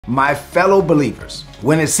My fellow believers,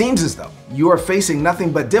 when it seems as though you are facing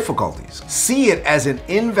nothing but difficulties, see it as an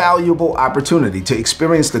invaluable opportunity to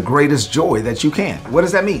experience the greatest joy that you can. What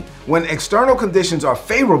does that mean? When external conditions are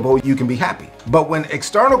favorable, you can be happy. But when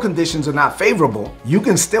external conditions are not favorable, you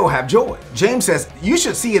can still have joy. James says you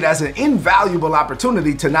should see it as an invaluable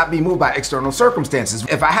opportunity to not be moved by external circumstances.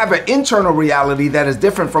 If I have an internal reality that is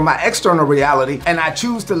different from my external reality, and I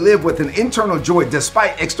choose to live with an internal joy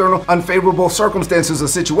despite external unfavorable circumstances or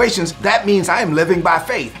situations, that means I am living by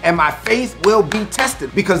faith. And my faith will be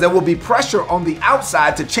tested because there will be pressure on the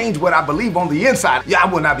outside to change what I believe on the inside. Yeah, I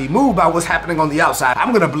will not be moved by what's happening on the outside. I'm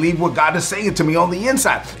going to believe what God is saying to me on the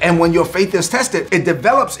inside. And when your faith is tested, it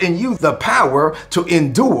develops in you the power to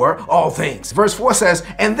endure all things. Verse 4 says,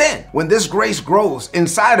 and then when this grace grows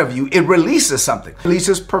inside of you, it releases something. It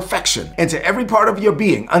releases perfection into every part of your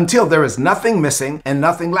being until there is nothing missing and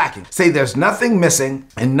nothing lacking. Say there's nothing missing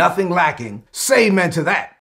and nothing lacking. Say amen to that.